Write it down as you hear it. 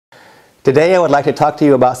Today I would like to talk to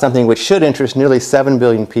you about something which should interest nearly 7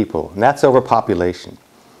 billion people, and that's overpopulation.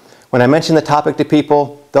 When I mention the topic to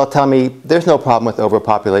people, they'll tell me there's no problem with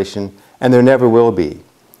overpopulation, and there never will be.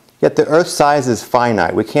 Yet the Earth's size is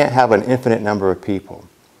finite. We can't have an infinite number of people.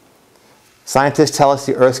 Scientists tell us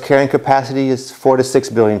the Earth's carrying capacity is 4 to 6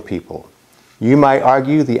 billion people. You might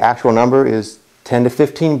argue the actual number is 10 to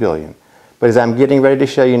 15 billion, but as I'm getting ready to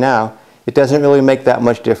show you now, it doesn't really make that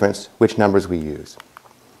much difference which numbers we use.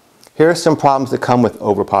 Here are some problems that come with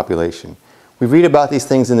overpopulation. We read about these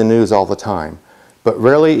things in the news all the time, but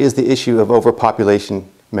rarely is the issue of overpopulation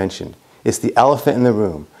mentioned. It's the elephant in the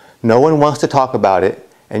room. No one wants to talk about it,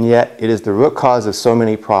 and yet it is the root cause of so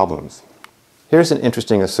many problems. Here's an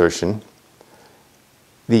interesting assertion.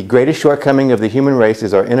 The greatest shortcoming of the human race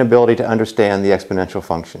is our inability to understand the exponential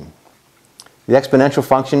function. The exponential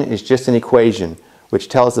function is just an equation which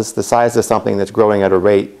tells us the size of something that's growing at a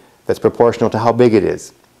rate that's proportional to how big it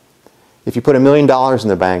is. If you put $1 million in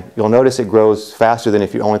the bank, you'll notice it grows faster than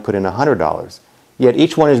if you only put in $100. Yet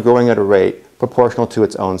each one is growing at a rate proportional to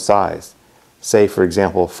its own size. Say, for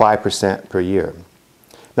example, 5% per year.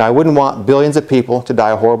 Now, I wouldn't want billions of people to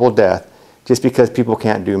die a horrible death just because people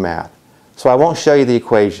can't do math. So I won't show you the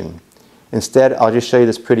equation. Instead, I'll just show you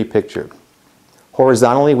this pretty picture.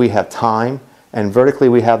 Horizontally, we have time, and vertically,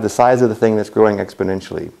 we have the size of the thing that's growing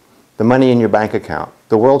exponentially. The money in your bank account,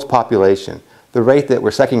 the world's population, the rate that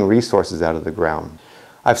we're sucking resources out of the ground.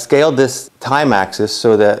 I've scaled this time axis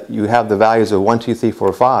so that you have the values of 1, 2, 3,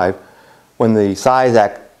 4, 5 when the size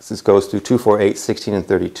axis goes through 2, 4, 8, 16, and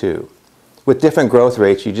 32. With different growth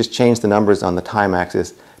rates, you just change the numbers on the time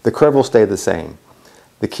axis. The curve will stay the same.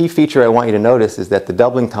 The key feature I want you to notice is that the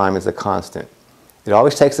doubling time is a constant. It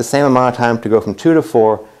always takes the same amount of time to go from 2 to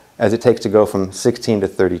 4 as it takes to go from 16 to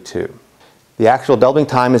 32. The actual doubling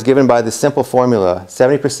time is given by the simple formula,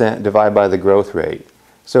 70% divided by the growth rate.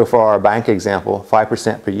 So for our bank example,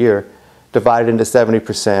 5% per year, divided into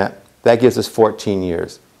 70%, that gives us 14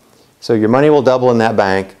 years. So your money will double in that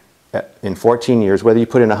bank in 14 years, whether you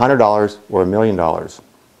put in $100 or $1 million.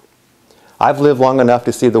 I've lived long enough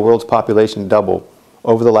to see the world's population double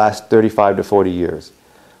over the last 35 to 40 years.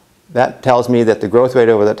 That tells me that the growth rate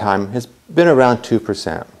over that time has been around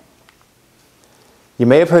 2%. You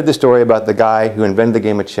may have heard the story about the guy who invented the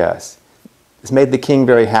game of chess. This made the king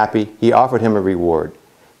very happy. He offered him a reward.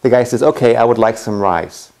 The guy says, okay, I would like some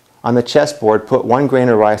rice. On the chessboard, put 1 grain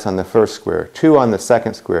of rice on the first square, 2 on the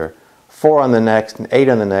second square, 4 on the next, and 8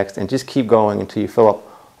 on the next, and just keep going until you fill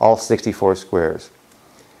up all 64 squares.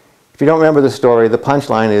 If you don't remember the story, the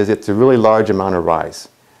punchline is it's a really large amount of rice.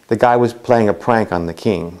 The guy was playing a prank on the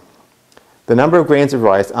king. The number of grains of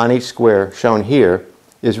rice on each square shown here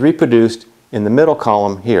is reproduced in the middle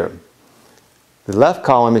column here. The left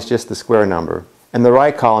column is just the square number, and the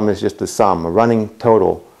right column is just the sum, a running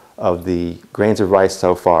total of the grains of rice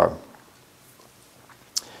so far.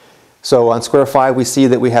 So on square 5, we see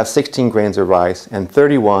that we have 16 grains of rice, and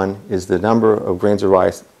 31 is the number of grains of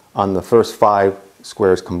rice on the first 5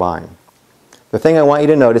 squares combined. The thing I want you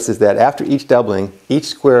to notice is that after each doubling, each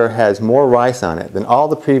square has more rice on it than all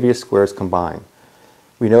the previous squares combined.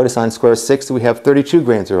 We notice on square 6 that we have 32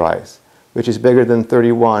 grains of rice, which is bigger than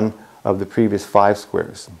 31 of the previous 5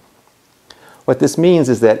 squares. What this means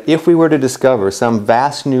is that if we were to discover some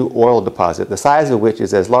vast new oil deposit, the size of which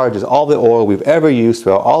is as large as all the oil we've ever used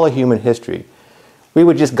throughout all of human history, we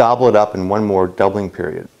would just gobble it up in one more doubling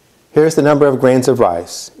period. Here's the number of grains of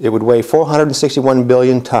rice. It would weigh 461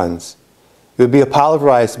 billion tons. It would be a pile of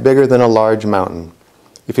rice bigger than a large mountain.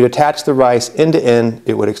 If you attach the rice end to end,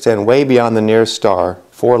 it would extend way beyond the nearest star,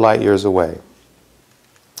 4 light years away.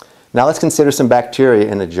 Now let's consider some bacteria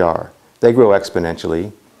in a jar. They grow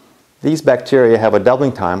exponentially. These bacteria have a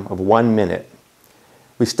doubling time of 1 minute.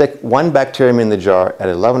 We stick 1 bacterium in the jar at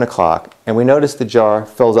 11 o'clock, and we notice the jar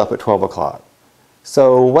fills up at 12 o'clock.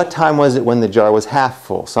 So what time was it when the jar was half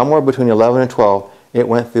full? Somewhere between 11 and 12, it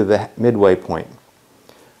went through the midway point.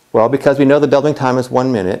 Well, because we know the doubling time is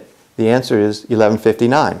 1 minute, the answer is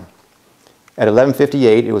 11:59. At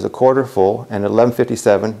 11:58, it was a quarter full, and at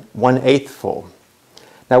 11:57, 1/8 full.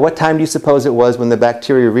 Now, what time do you suppose it was when the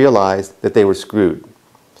bacteria realized that they were screwed?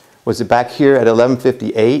 Was it back here at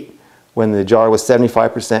 11:58 when the jar was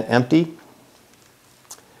 75% empty?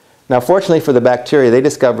 Now, fortunately for the bacteria, they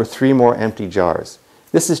discover 3 more empty jars.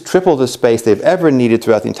 This is triple the space they've ever needed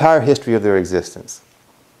throughout the entire history of their existence.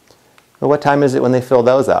 Well, what time is it when they fill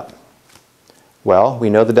those up? Well, we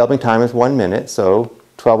know the doubling time is 1 minute, so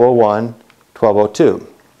 12:01, 12:02.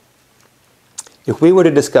 If we were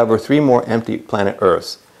to discover 3 more empty planet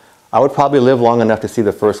Earths, I would probably live long enough to see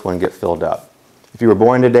the first one get filled up. If you were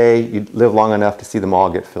born today, you'd live long enough to see them all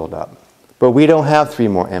get filled up. But we don't have 3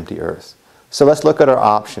 more empty Earths. So let's look at our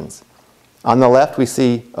options. On the left, we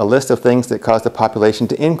see a list of things that cause the population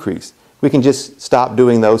to increase. We can just stop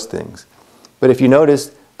doing those things. But if you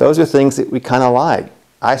notice, those are things that we kind of like.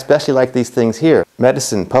 I especially like these things here.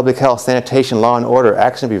 Medicine, public health, sanitation, law and order,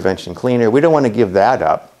 accident prevention, clean air. We don't want to give that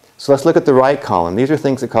up. So let's look at the right column. These are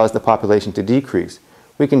things that cause the population to decrease.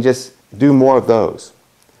 We can just do more of those.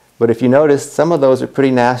 But if you notice, some of those are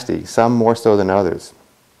pretty nasty, some more so than others.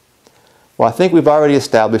 Well, I think we've already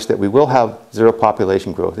established that we will have zero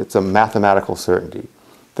population growth. It's a mathematical certainty.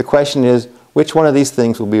 The question is, which one of these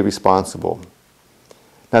things will be responsible?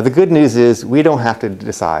 Now, the good news is we don't have to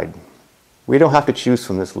decide. We don't have to choose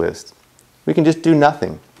from this list. We can just do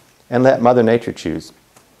nothing and let Mother Nature choose.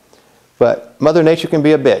 But Mother Nature can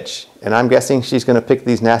be a bitch, and I'm guessing she's going to pick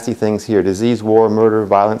these nasty things here: disease, war, murder,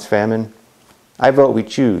 violence, famine. I vote we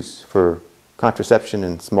choose for contraception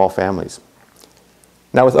and small families.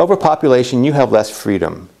 Now, with overpopulation, you have less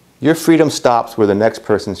freedom. Your freedom stops where the next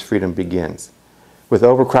person's freedom begins. With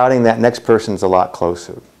overcrowding, that next person's a lot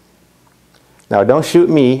closer. Now, don't shoot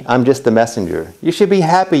me, I'm just the messenger. You should be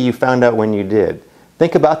happy you found out when you did.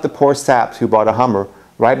 Think about the poor saps who bought a Hummer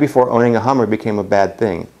right before owning a Hummer became a bad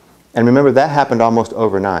thing. And remember, that happened almost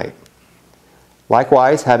overnight.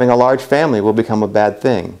 Likewise, having a large family will become a bad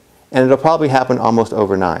thing. And it'll probably happen almost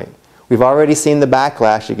overnight. We've already seen the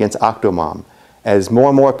backlash against Octomom, as more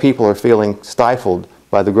and more people are feeling stifled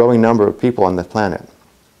by the growing number of people on the planet.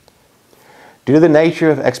 Due to the nature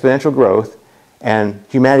of exponential growth and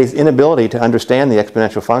humanity's inability to understand the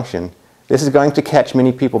exponential function, this is going to catch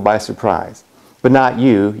many people by surprise. But not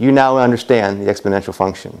you. You now understand the exponential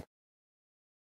function.